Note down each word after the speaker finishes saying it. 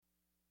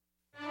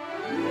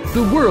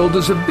The world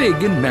is a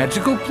big and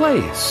magical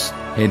place,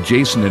 and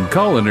Jason and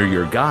Colin are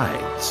your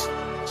guides.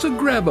 So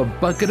grab a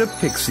bucket of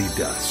pixie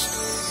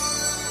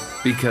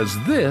dust, because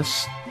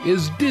this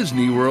is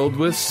Disney World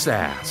with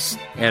sass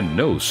and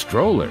no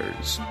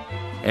strollers.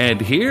 And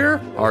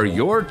here are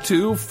your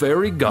two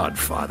fairy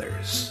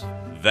godfathers.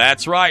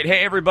 That's right. Hey,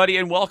 everybody,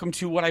 and welcome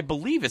to what I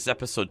believe is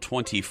episode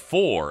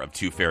 24 of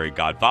Two Fairy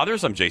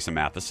Godfathers. I'm Jason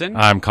Matheson.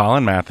 I'm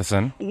Colin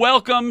Matheson.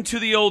 Welcome to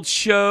the old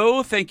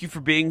show. Thank you for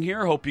being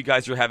here. Hope you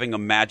guys are having a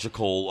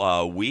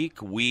magical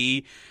week.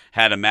 We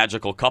had a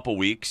magical couple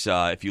weeks.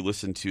 If you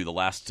listen to the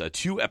last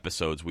two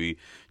episodes, we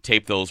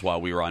taped those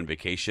while we were on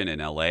vacation in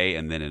LA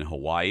and then in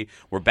Hawaii.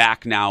 We're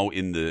back now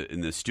in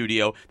the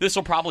studio. This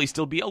will probably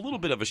still be a little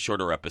bit of a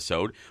shorter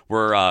episode.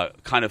 We're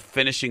kind of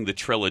finishing the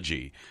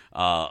trilogy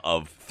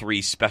of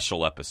 3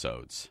 special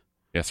episodes.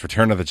 Yes,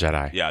 Return of the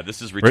Jedi. Yeah,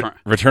 this is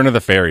Return of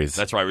the Fairies.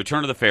 That's right,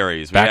 Return of the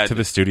Fairies. Back to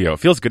the studio. It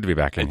feels good to be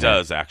back in here. It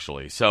does,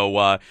 actually.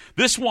 So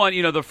this one,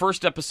 the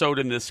first episode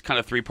in this kind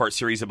of 3-part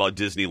series about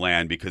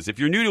Disneyland, because if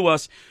you're new to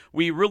us,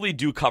 we really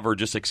do cover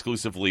just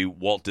exclusively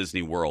Walt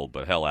Disney World,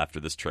 but hell, after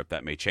this trip,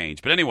 that may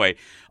change. But anyway,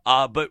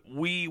 but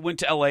we went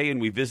to L.A. and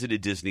we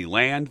visited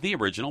Disneyland, the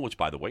original, which,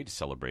 by the way, just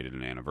celebrated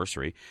an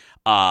anniversary.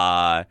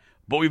 But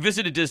we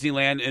visited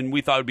Disneyland, and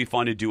we thought it would be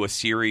fun to do a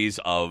series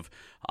of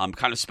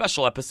kind of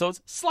special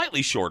episodes,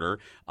 slightly shorter.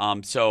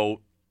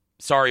 So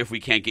sorry if we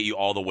can't get you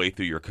all the way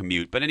through your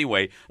commute. But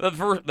anyway,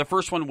 the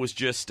first one was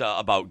just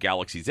about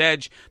Galaxy's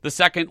Edge. The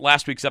second,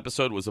 last week's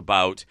episode, was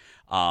about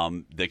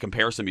the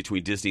comparison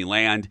between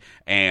Disneyland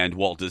and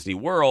Walt Disney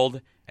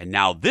World. And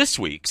now this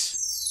week's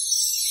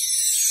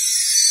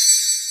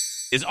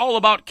is all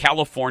about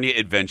California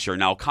Adventure.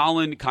 Now,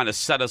 Colin kind of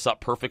set us up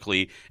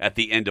perfectly at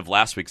the end of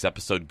last week's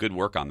episode. Good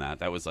work on that.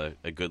 That was a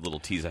good little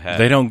tease ahead.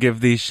 They don't give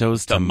these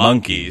shows to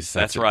monkeys.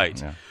 That's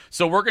right. Yeah.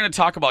 So we're going to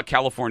talk about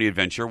California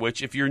Adventure,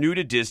 which, if you're new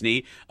to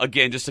Disney,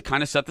 again, just to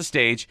kind of set the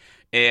stage,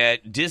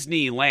 at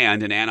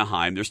Disneyland in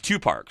Anaheim, there's 2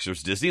 parks.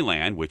 There's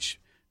Disneyland, which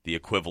the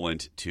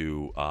equivalent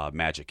to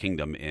Magic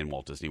Kingdom in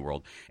Walt Disney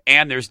World,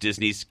 and there's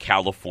Disney's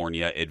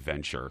California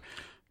Adventure.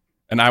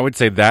 And I would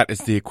say that is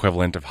the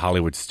equivalent of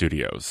Hollywood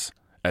Studios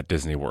at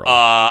Disney World.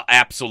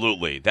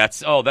 Absolutely.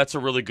 That's a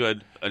really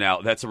good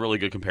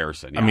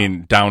comparison. Yeah. I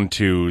mean, down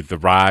to the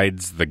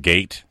rides, the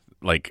gate,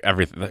 like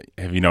everything.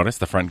 Have you noticed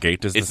the front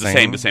gate is it's the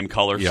same? The same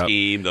color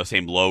scheme, the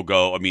same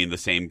logo. I mean, the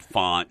same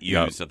font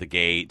used at the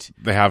gate.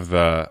 They have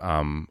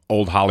the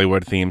old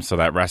Hollywood theme, so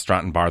that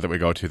restaurant and bar that we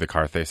go to, the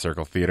Carthay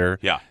Circle Theater,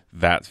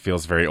 that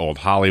feels very old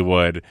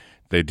Hollywood.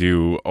 They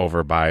do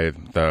over by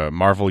the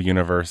Marvel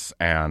Universe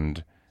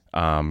and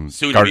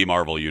soon to be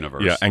Marvel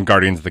Universe. Yeah, and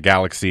Guardians of the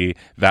Galaxy,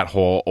 that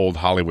whole old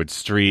Hollywood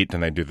street,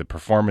 and they do the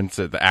performance,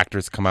 the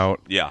actors come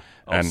out. Yeah.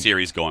 And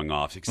Siri's going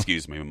off.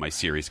 Excuse me, my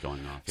Siri's going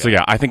off. Yeah. So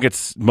yeah, I think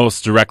it's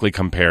most directly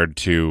compared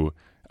to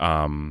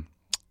Hollywood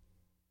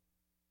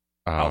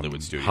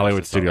Studios.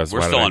 Hollywood Studios.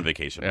 We're still on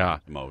vacation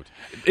mode.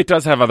 It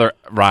does have other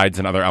rides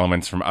and other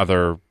elements from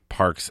other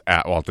parks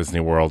at Walt Disney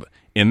World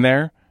in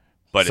there.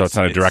 But so it's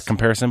not a direct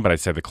comparison, but I'd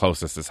say the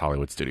closest is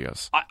Hollywood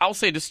Studios. I'll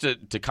say, just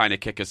to kind of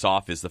kick us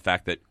off, is the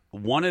fact that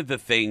one of the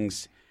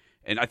things,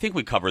 and I think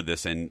we covered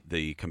this in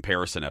the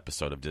comparison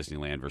episode of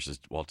Disneyland versus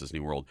Walt Disney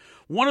World,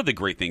 one of the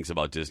great things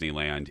about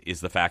Disneyland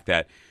is the fact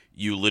that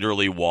you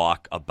literally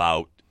walk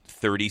about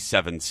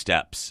 37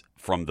 steps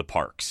from the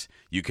parks.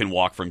 You can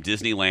walk from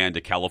Disneyland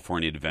to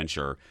California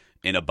Adventure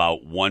in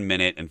about 1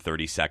 minute and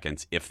 30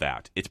 seconds, if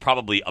that. It's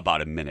probably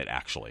about a minute,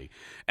 actually.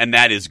 And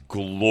that is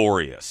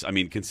glorious. I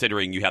mean,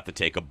 considering you have to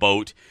take a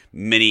boat,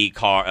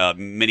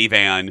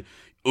 minivan,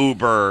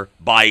 Uber,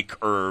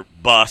 bike, or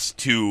bus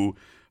to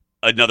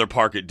another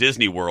park at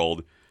Disney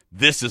World,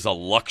 this is a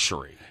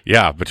luxury.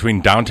 Yeah,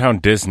 between downtown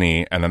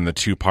Disney and then the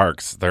 2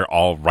 parks, they're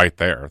all right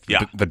there.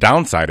 Yeah. The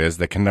downside is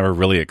they can never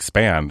really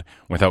expand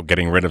without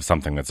getting rid of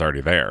something that's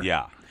already there.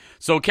 Yeah.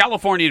 So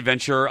California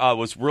Adventure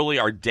was really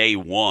our day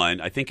one.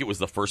 I think it was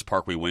the first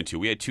park we went to.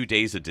 We had 2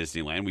 days at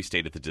Disneyland. We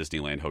stayed at the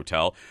Disneyland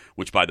Hotel,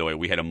 which, by the way,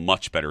 we had a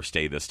much better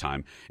stay this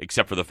time,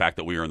 except for the fact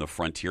that we were in the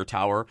Frontier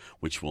Tower,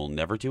 which we'll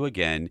never do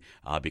again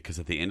because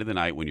at the end of the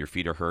night when your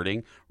feet are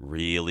hurting,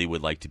 really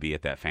would like to be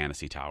at that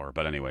Fantasy Tower.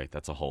 But anyway,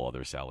 that's a whole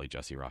other Sally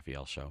Jesse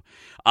Raphael show.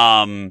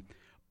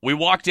 We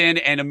walked in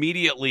and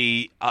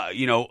immediately,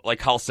 like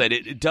Hal said,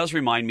 it does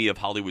remind me of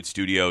Hollywood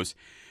Studios.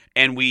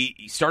 And we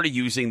started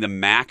using the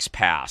Max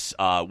Pass,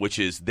 which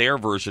is their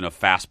version of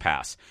Fast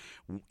Pass.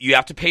 You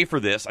have to pay for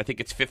this. I think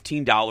it's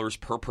 $15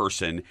 per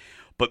person.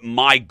 But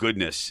my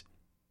goodness,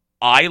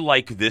 I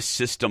like this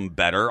system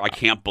better. I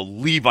can't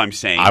believe I'm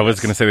saying I was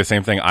going to say the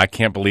same thing. I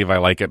can't believe I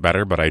like it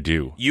better, but I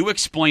do. You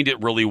explained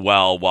it really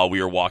well while we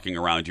were walking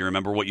around. Do you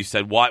remember what you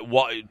said?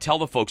 Why, tell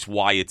the folks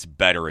why it's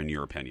better in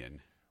your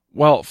opinion.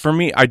 Well, for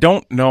me, I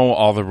don't know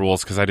all the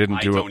rules because I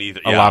didn't do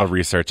a lot of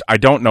research. I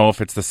don't know if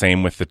it's the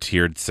same with the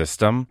tiered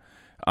system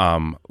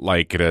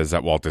like it is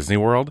at Walt Disney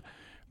World,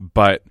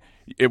 but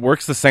it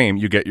works the same.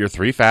 You get your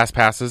 3 fast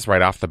passes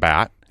right off the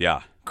bat.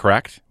 Yeah.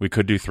 correct? We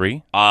could do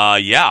 3?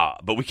 Yeah,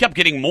 but we kept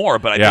getting more,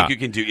 but I think you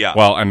can do,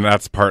 Well, and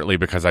that's partly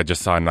because I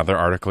just saw another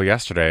article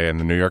yesterday in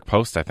the New York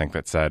Post, I think,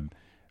 that said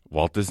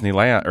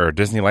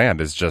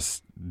Disneyland is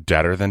just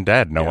deader than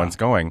dead. No one's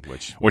going,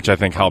 which I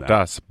think helped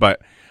us.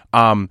 But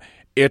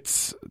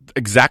it's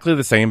exactly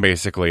the same,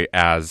 basically,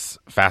 as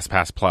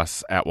FastPass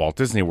Plus at Walt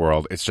Disney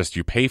World. It's just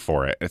you pay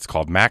for it. It's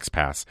called Max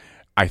Pass.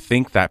 I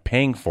think that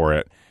paying for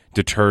it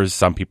deters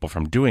some people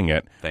from doing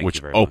it,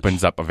 which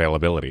opens up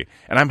availability.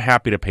 And I'm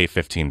happy to pay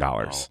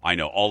 $15. I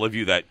know. All of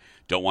you that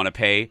don't want to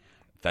pay,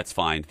 that's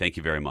fine. Thank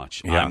you very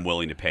much. Yeah. I'm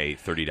willing to pay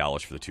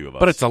 $30 for the two of us.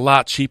 But it's a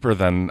lot cheaper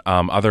than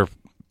other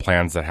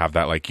plans that have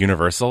that, like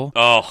Universal.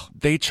 Oh,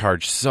 they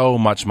charge so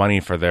much money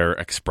for their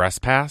Express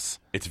Pass.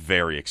 It's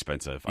very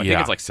expensive. I think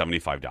it's like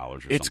 $75 or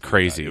something. It's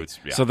crazy. Like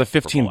so the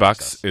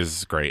 $15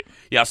 is great.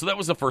 Yeah, so that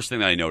was the first thing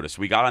that I noticed.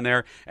 We got on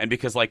there, and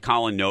because like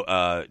Colin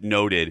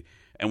noted,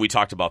 and we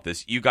talked about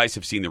this, you guys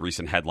have seen the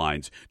recent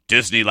headlines.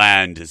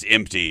 Disneyland is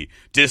empty.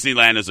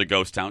 Disneyland is a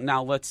ghost town.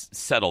 Now let's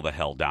settle the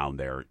hell down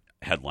there,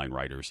 headline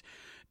writers.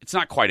 It's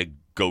not quite a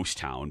ghost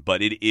town,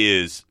 but it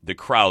is. The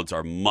crowds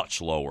are much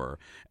lower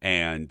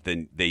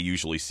than they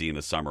usually see in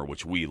the summer,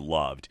 which we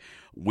loved.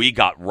 We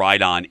got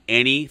right on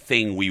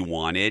anything we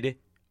wanted.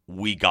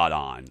 We got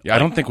on. Yeah, I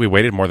don't think we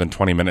waited more than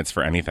 20 minutes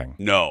for anything.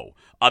 No.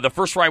 The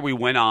first ride we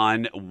went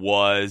on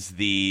was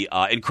the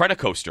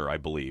Incredicoaster, I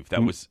believe.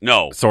 That was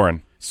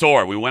Soarin'.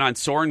 Soar. We went on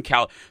Soarin'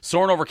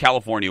 over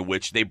California,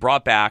 which they have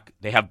brought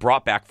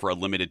back for a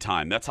limited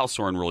time. That's how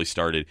Soarin' really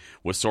started,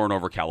 was Soarin'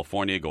 over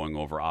California, going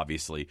over,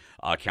 obviously,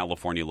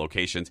 California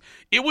locations.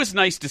 It was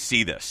nice to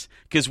see this,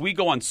 because we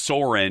go on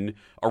Soarin'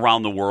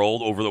 around the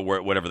world, over the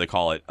whatever they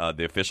call it,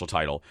 the official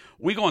title.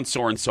 We go on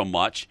Soarin' so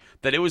much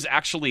that it was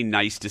actually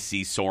nice to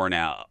see Soarin'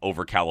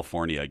 over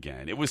California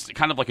again. It was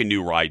kind of like a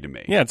new ride to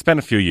me. Yeah, it's been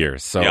a few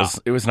years, so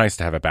it was nice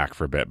to have it back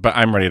for a bit. But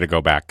I'm ready to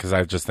go back, because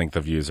I just think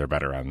the views are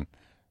better on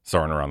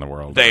Soarin' around the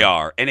world. They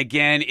are. And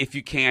again,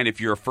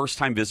 if you're a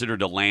first-time visitor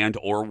to Land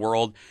or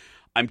World,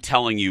 I'm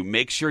telling you,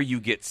 make sure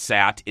you get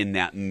sat in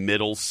that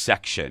middle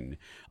section,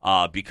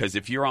 because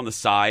if you're on the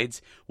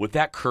sides, with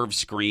that curved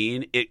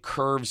screen, it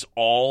curves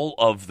all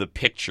of the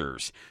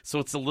pictures. So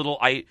it's a little...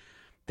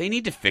 They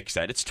need to fix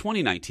that. It's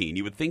 2019.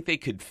 You would think they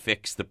could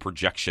fix the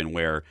projection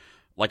where,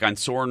 like on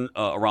Soarin'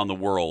 around the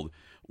world,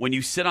 when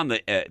you sit on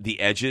the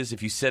edges,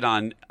 if you sit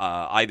on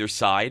either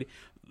side...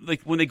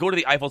 Like when they go to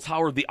the Eiffel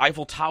Tower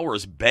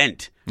is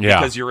bent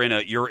because you're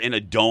in a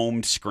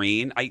domed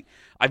screen.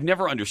 I've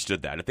never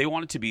understood that. If they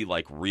want it to be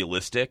like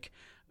realistic,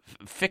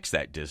 fix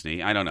that,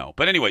 Disney. I don't know.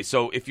 But anyway,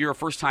 so if you're a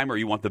first timer,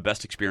 you want the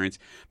best experience,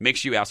 make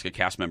sure you ask a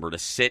cast member to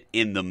sit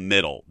in the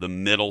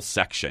middle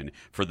section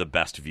for the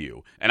best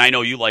view. And I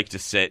know you like to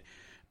sit.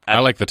 I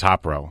like the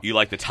top row. You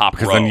like the top row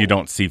because then you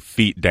don't see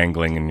feet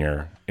dangling in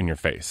your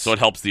face. So it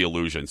helps the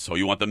illusion. So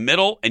you want the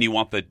middle and you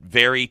want the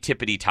very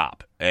tippity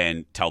top,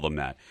 and tell them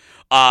that.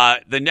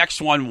 The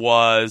next one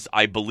was,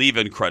 I believe,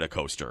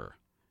 Incredicoaster.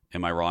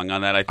 Am I wrong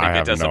on that? I think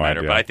it doesn't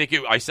matter. Idea. But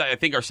I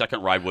think our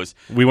second ride was...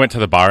 We went to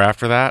the bar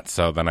after that,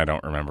 so then I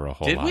don't remember a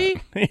whole lot.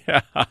 Did we? Yeah.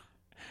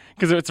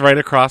 Because it's right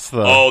across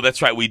the... Oh,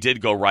 that's right. We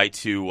did go right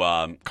to...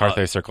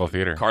 Carthay Circle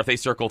Theater. Carthay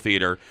Circle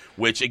Theater,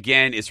 which,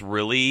 again, is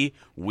really...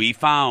 We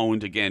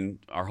found, again,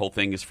 our whole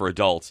thing is for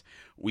adults.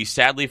 We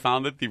sadly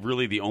found that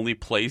the only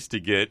place to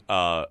get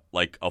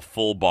like a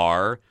full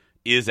bar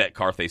is at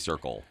Carthay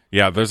Circle.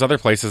 Yeah, there's other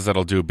places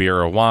that'll do beer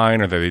or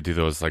wine, or they do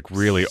those like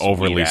really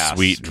overly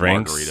sweet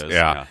drinks. Margaritas.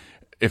 Yeah.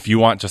 If you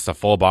want just a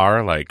full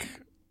bar, like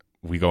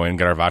we go in and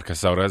get our vodka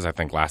sodas. I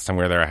think last time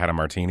we were there, I had a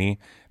martini.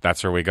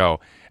 That's where we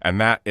go.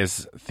 And that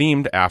is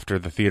themed after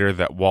the theater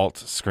that Walt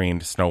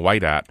screened Snow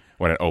White at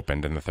when it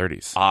opened in the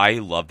 30s. I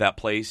love that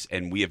place,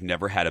 and we have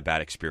never had a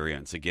bad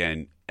experience.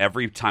 Again,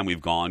 every time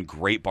we've gone,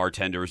 great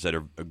bartenders that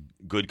are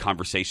good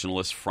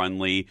conversationalists,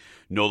 friendly,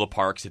 know the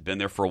parks, have been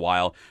there for a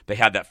while. They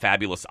had that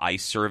fabulous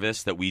ice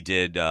service that we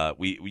did.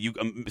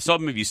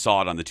 Some of you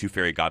saw it on the Two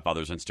Fairy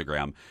Godfathers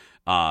Instagram.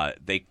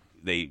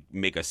 They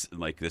make us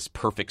like this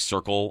perfect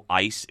circle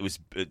ice. It was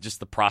just,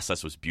 the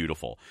process was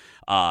beautiful.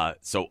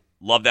 So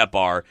love that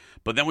bar.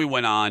 But then we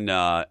went on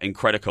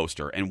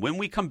Incredicoaster. And when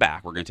we come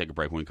back, we're going to take a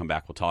break. When we come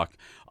back, we'll talk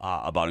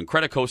about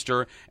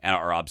Incredicoaster and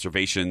our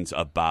observations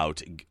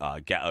about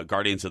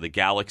Guardians of the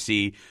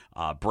Galaxy,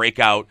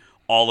 Breakout,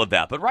 all of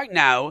that. But right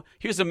now,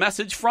 here's a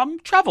message from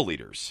Travel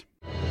Leaders.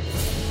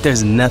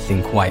 There's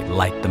nothing quite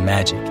like the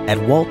magic at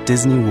Walt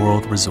Disney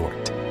World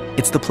Resort.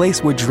 It's the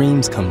place where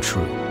dreams come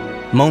true.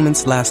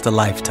 Moments last a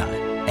lifetime,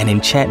 and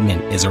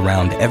enchantment is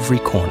around every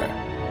corner.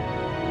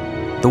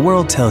 The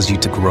world tells you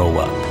to grow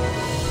up.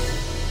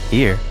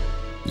 Here,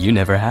 you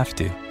never have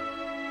to.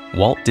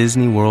 Walt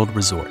Disney World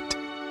Resort.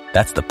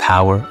 That's the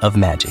power of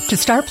magic. To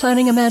start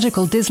planning a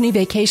magical Disney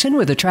vacation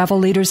with a Travel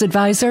Leaders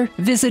Advisor,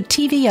 visit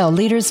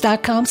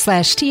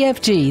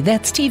tvlleaders.com/TFG.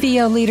 That's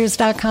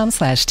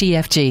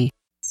tvlleaders.com/TFG.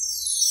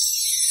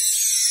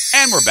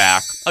 And we're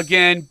back.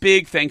 Again,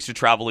 big thanks to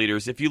Travel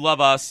Leaders. If you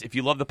love us, if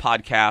you love the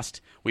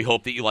podcast, we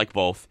hope that you like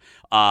both.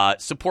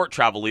 Support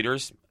Travel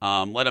Leaders.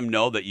 Let them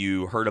know that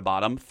you heard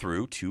about them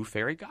through Two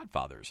Fairy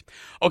Godfathers.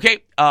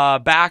 Okay,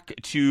 back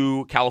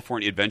to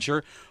California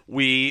Adventure.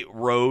 We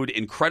rode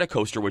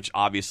Incredicoaster, which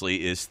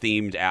obviously is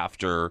themed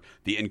after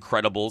The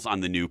Incredibles on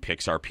the new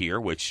Pixar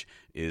Pier, which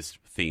is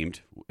themed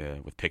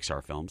with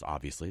Pixar films.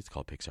 Obviously, it's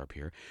called Pixar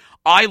Pier.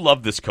 I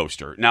love this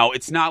coaster. Now,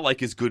 it's not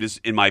like as good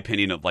as, in my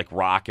opinion, of like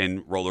Rock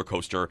and Roller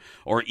Coaster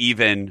or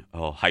even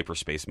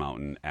Hyperspace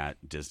Mountain at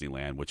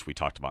Disneyland, which we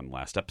talked about in the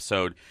last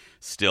episode.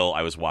 Still,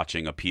 I was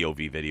watching a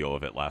POV video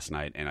of it last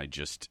night, and I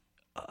just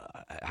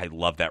I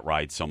love that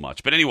ride so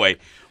much. But anyway,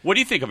 what do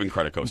you think of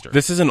Incredicoaster?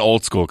 This is an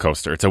old school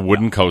coaster. It's a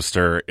wooden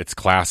coaster. It's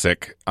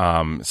classic.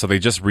 So they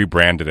just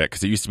rebranded it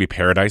because it used to be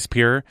Paradise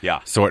Pier. Yeah.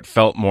 So it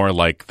felt more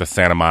like the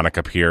Santa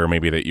Monica Pier,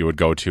 maybe that you would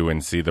go to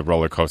and see the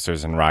roller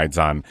coasters and rides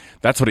on.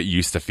 That's what it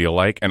used to feel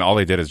like. And all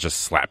they did is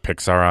just slap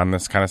Pixar on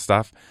this kind of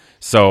stuff.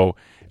 So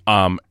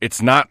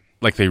it's not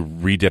like they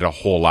redid a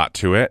whole lot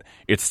to it.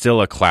 It's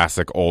still a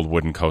classic old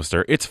wooden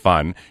coaster. It's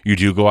fun. You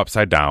do go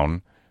upside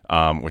down.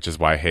 Which is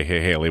why Hey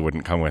Hey Haley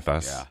wouldn't come with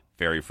us. Yeah,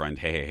 fairy friend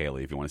Hey Hey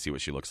Haley. If you want to see what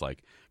she looks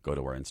like, go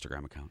to our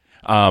Instagram account.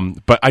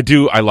 But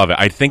I love it.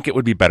 I think it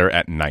would be better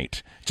at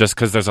night, just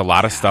because there's a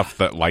lot of stuff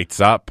that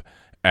lights up,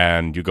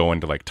 and you go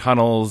into like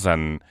tunnels,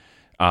 and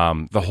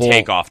the whole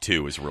takeoff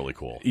too is really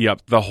cool.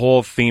 Yep, the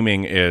whole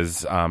theming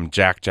is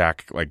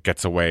Jack like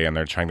gets away, and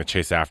they're trying to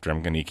chase after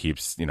him, and he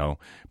keeps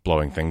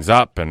blowing things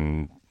up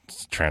and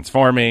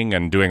transforming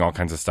and doing all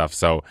kinds of stuff.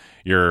 So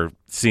you're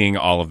seeing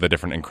all of the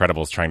different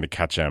Incredibles trying to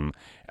catch him.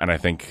 And I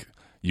think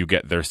you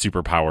get their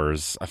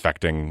superpowers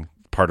affecting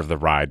part of the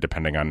ride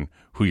depending on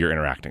who you're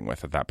interacting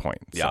with at that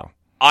point. Yeah, so.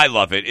 I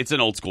love it. It's an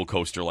old school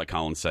coaster, like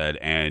Colin said,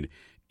 and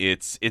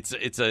it's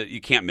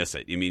you can't miss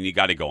it. I mean, you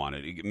got to go on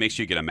it. Make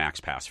sure you get a max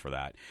pass for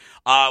that.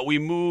 We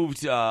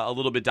moved a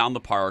little bit down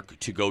the park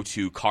to go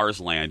to Cars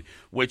Land,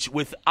 which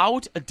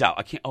without a doubt,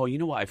 I can't. Oh, you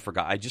know what? I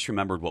forgot. I just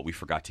remembered what we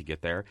forgot to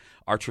get there.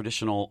 Our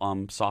traditional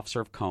soft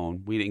serve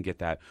cone. We didn't get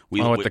that.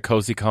 At the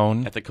Cozy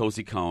Cone. At the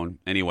Cozy Cone.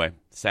 Anyway,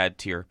 sad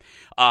tear.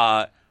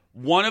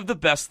 One of the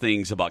best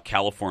things about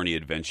California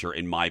Adventure,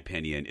 in my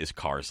opinion, is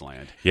Cars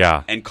Land.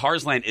 Yeah, and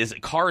Cars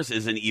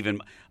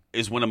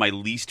is one of my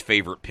least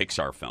favorite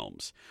Pixar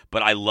films,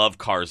 but I love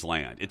Cars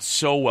Land. It's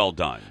so well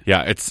done.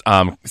 Yeah, it's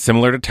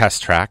similar to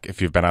Test Track,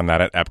 if you've been on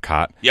that at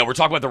Epcot. Yeah, we're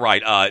talking about the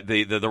ride.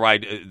 The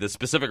ride, the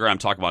specific ride I'm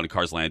talking about in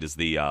Cars Land is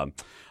the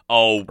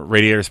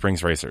Radiator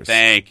Springs Racers.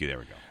 Thank you. There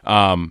we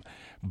go.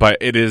 But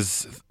it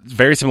is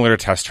very similar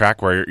to Test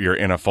Track, where you're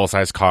in a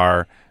full-size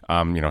car,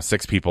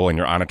 6 people, and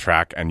you're on a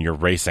track, and you're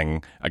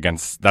racing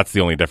against. That's the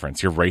only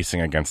difference. You're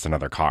racing against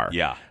another car.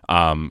 Yeah.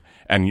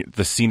 And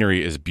the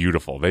scenery is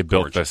beautiful. They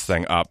built this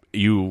thing up.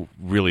 You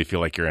really feel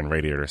like you're in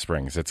Radiator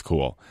Springs. It's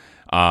cool.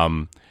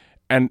 And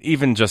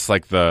even just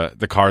like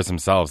the cars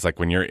themselves, like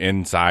when you're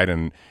inside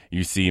and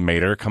you see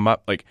Mater come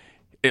up, like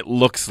it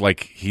looks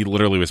like he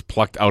literally was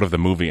plucked out of the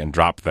movie and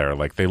dropped there.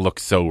 Like they look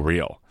so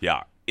real.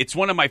 Yeah. It's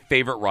one of my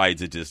favorite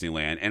rides at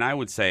Disneyland, and I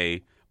would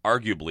say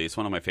arguably it's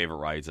one of my favorite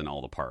rides in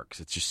all the parks.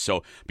 It's just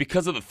so,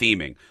 because of the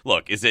theming.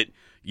 Look, is it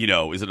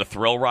a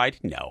thrill ride?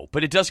 No,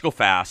 but it does go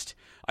fast.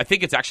 I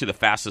think it's actually the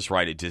fastest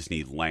ride at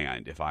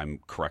Disneyland, if I'm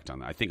correct on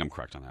that. I think I'm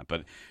correct on that.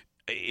 But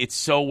it's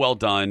so well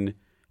done,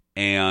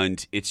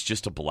 and it's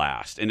just a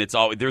blast. And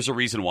there's a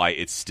reason why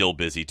it's still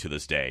busy to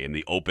this day. And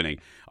the opening,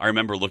 I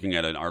remember looking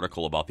at an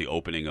article about the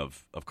opening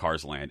of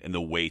Cars Land, and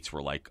the waits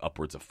were like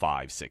upwards of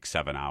 5, 6,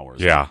 7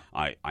 hours. Yeah.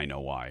 I know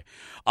why.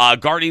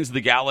 Guardians of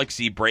the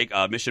Galaxy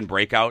Mission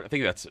Breakout, I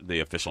think that's the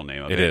official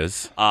name of it. It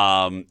is.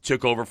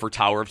 Took over for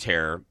Tower of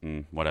Terror.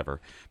 Whatever.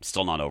 I'm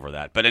still not over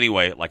that. But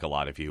anyway, like a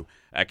lot of you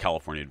at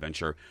California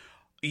Adventure,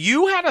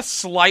 you had a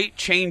slight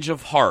change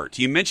of heart.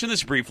 You mentioned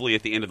this briefly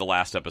at the end of the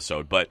last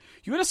episode, but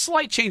you had a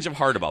slight change of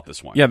heart about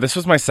this one. Yeah, this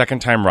was my second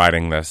time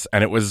riding this,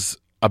 and it was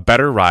a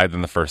better ride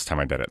than the first time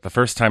I did it. The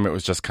first time it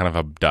was just kind of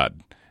a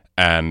dud.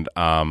 And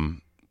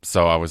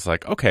so I was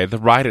like, okay, the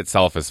ride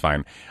itself is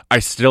fine. I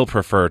still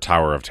prefer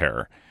Tower of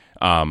Terror.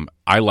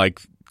 I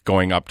like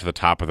going up to the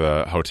top of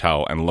the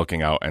hotel and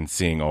looking out and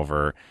seeing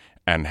over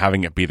and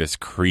having it be this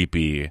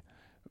creepy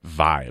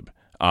vibe.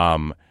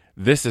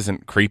 This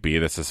isn't creepy.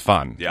 This is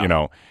fun.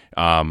 Yeah.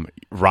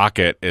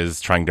 Rocket is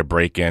trying to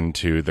break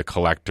into the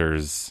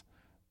Collector's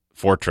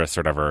fortress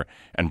or whatever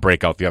and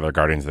break out the other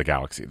Guardians of the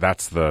Galaxy.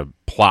 That's the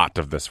plot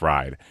of this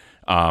ride.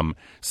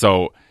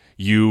 So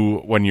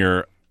when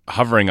you're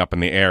hovering up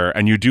in the air,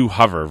 and you do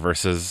hover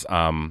versus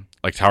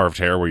like Tower of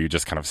Terror where you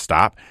just kind of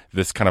stop,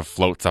 this kind of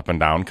floats up and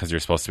down because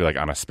you're supposed to be like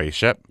on a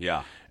spaceship.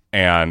 Yeah.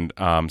 And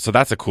so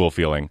that's a cool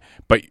feeling.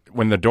 But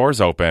when the doors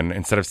open,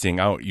 instead of seeing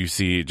out, you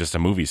see just a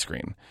movie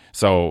screen.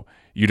 So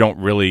you don't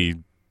really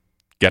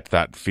get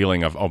that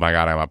feeling of, oh my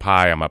God, I'm up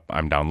high,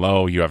 I'm down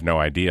low. You have no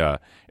idea.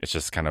 It's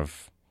just kind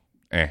of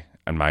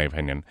in my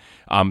opinion.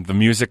 The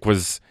music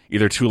was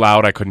either too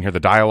loud, I couldn't hear the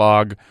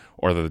dialogue,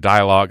 or the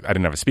dialogue, I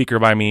didn't have a speaker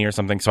by me or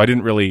something. So I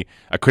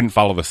couldn't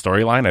follow the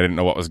storyline. I didn't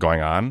know what was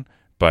going on.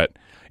 But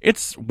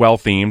It's well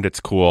themed. It's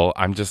cool.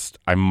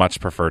 I much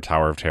prefer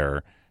Tower of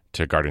Terror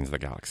to Guardians of the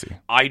Galaxy.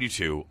 I do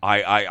too.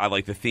 I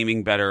like the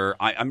theming better.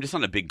 I'm just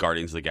not a big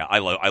Guardians of the Galaxy.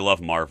 I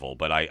love Marvel,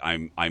 but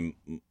I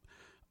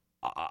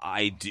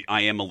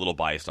am a little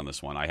biased on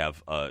this one. I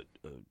have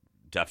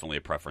definitely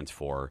a preference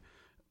for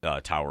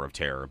Tower of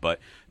Terror, but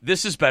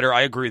this is better.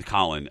 I agree with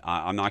Colin.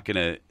 I'm not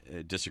going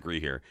to disagree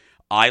here.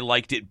 I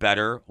liked it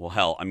better. Well,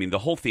 hell, I mean, the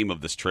whole theme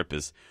of this trip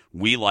is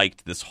we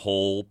liked this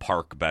whole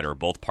park better,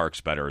 both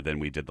parks better than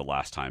we did the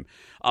last time.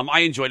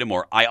 I enjoyed it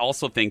more. I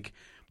also think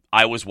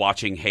I was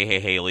watching Hey Hey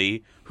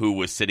Haley, who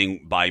was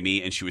sitting by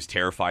me, and she was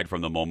terrified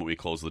from the moment we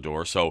closed the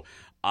door. So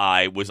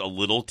I was a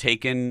little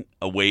taken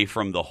away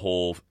from the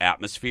whole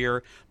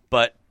atmosphere,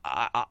 but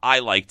I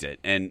liked it.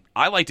 And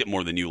I liked it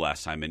more than you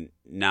last time, and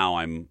now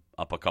I'm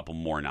up a couple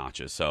more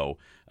notches. So,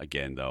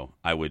 again, though,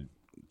 I would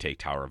take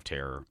Tower of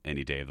Terror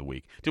any day of the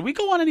week. Did we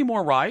go on any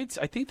more rides?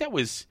 I think that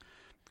was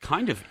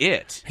kind of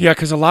it. Yeah,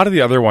 because a lot of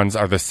the other ones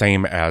are the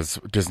same as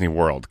Disney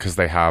World, because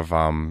they have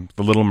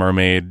the Little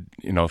Mermaid,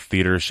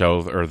 theater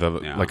show, or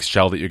the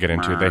shell that you get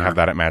into. They have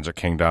that at Magic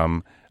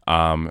Kingdom.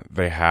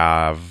 They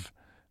have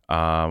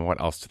what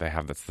else do they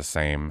have that's the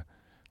same?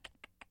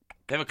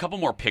 They have a couple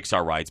more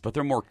Pixar rides, but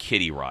they're more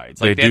kiddie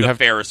rides. Like they have the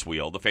Ferris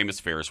wheel, the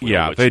famous Ferris wheel.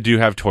 Yeah, they do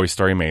have Toy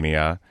Story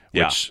Mania,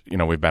 which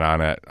we've been on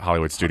at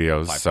Hollywood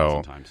Studios.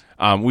 So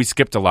we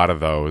skipped a lot of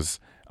those.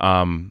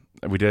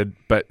 We did,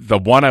 but the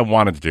one I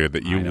wanted to do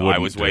that you wouldn't I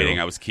was waiting.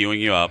 I was queuing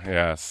you up.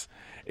 Yes,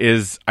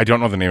 I don't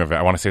know the name of it.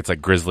 I want to say it's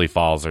like Grizzly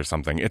Falls or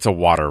something. It's a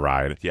water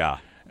ride. Yeah,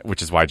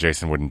 which is why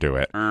Jason wouldn't do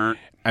it.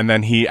 And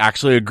then he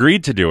actually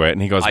agreed to do it,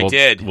 and he goes,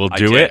 "We'll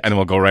do it, and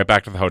we'll go right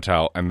back to the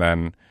hotel." And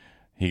then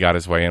he got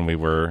his way, and we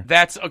were...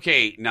 That's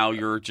okay. Now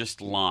you're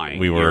just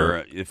lying.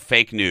 You're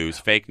fake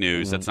news.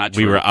 That's not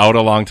true. We were out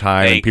a long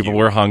time, and people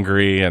were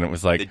hungry, and it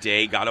was like... The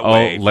day got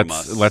away from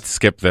us. Let's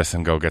skip this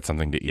and go get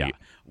something to eat. Yeah.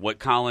 What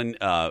Colin...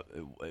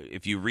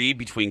 if you read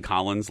between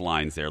Colin's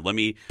lines there, let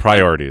me...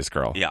 Priorities,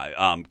 girl.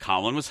 Yeah.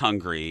 Colin was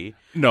hungry.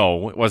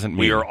 No, it wasn't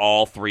me. We were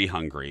all three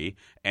hungry,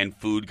 and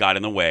food got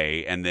in the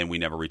way, and then we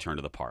never returned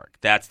to the park.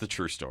 That's the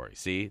true story.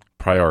 See?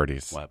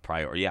 Priorities.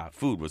 Yeah,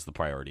 food was the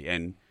priority,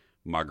 and...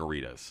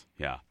 margaritas.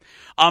 Yeah.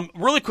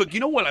 Really quick, you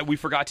know what we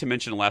forgot to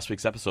mention in last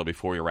week's episode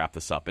before we wrap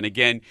this up? And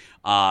again,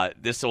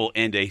 this will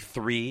end a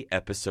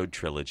 3-episode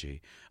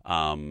trilogy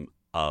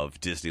of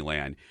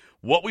Disneyland.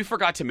 What we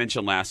forgot to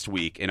mention last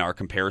week in our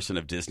comparison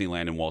of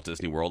Disneyland and Walt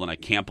Disney World, and I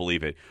can't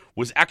believe it,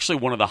 was actually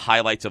one of the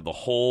highlights of the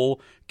whole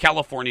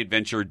California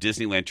Adventure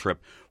Disneyland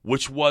trip,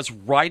 which was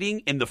riding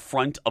in the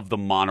front of the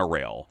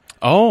monorail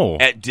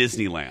at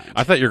Disneyland.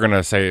 I thought you were going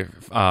to say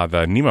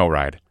the Nemo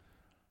ride.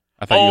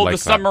 The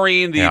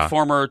submarine, the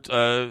former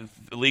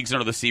Leagues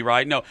Under the Sea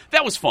ride. No,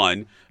 that was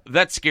fun.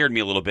 That scared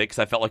me a little bit because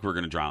I felt like we were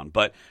going to drown.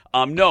 But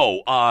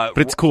no. But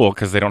it's cool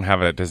because they don't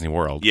have it at Disney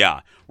World.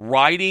 Yeah.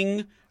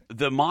 Riding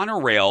the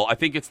monorail, I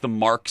think it's the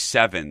Mark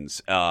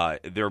 7s.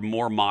 They're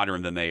more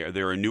modern than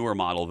they're a newer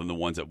model than the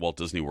ones at Walt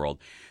Disney World.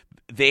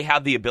 They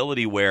have the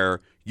ability where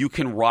you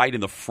can ride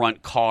in the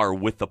front car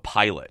with the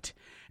pilot.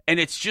 And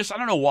it's just, I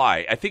don't know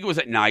why. I think it was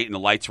at night and the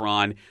lights were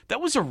on.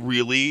 That was a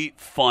really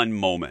fun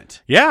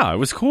moment. Yeah, it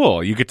was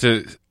cool. You get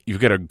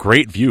a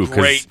great view.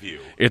 Great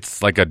view.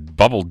 It's like a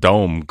bubble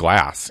dome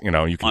glass.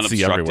 You can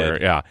see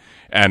everywhere. Yeah.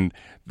 And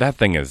that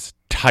thing is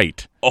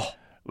tight. Oh.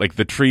 Like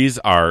the trees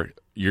are,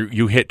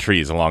 you hit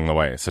trees along the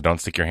way. So don't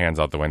stick your hands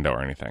out the window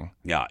or anything.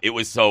 Yeah. It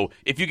was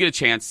if you get a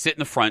chance, sit in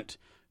the front.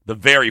 The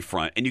very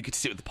front, and you could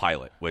sit with the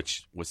pilot,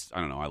 which was,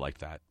 I don't know, I like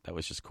that. That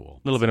was just cool.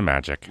 A little bit of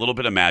magic. A little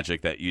bit of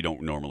magic that you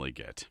don't normally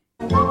get.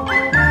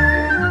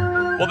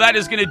 Well, that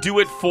is going to do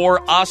it for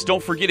us.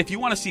 Don't forget, if you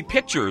want to see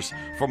pictures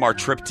from our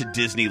trip to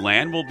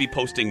Disneyland, we'll be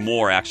posting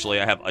more,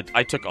 actually.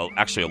 I took a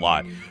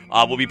lot.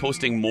 We'll be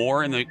posting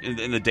more in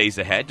the days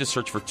ahead. Just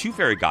search for Two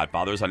Fairy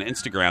Godfathers on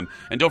Instagram.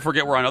 And don't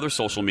forget, we're on other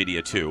social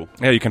media, too.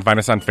 Yeah, you can find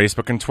us on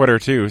Facebook and Twitter,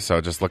 too.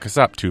 So just look us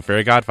up, Two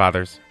Fairy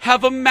Godfathers.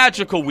 Have a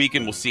magical week,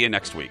 and we'll see you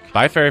next week.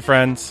 Bye, fairy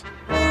friends.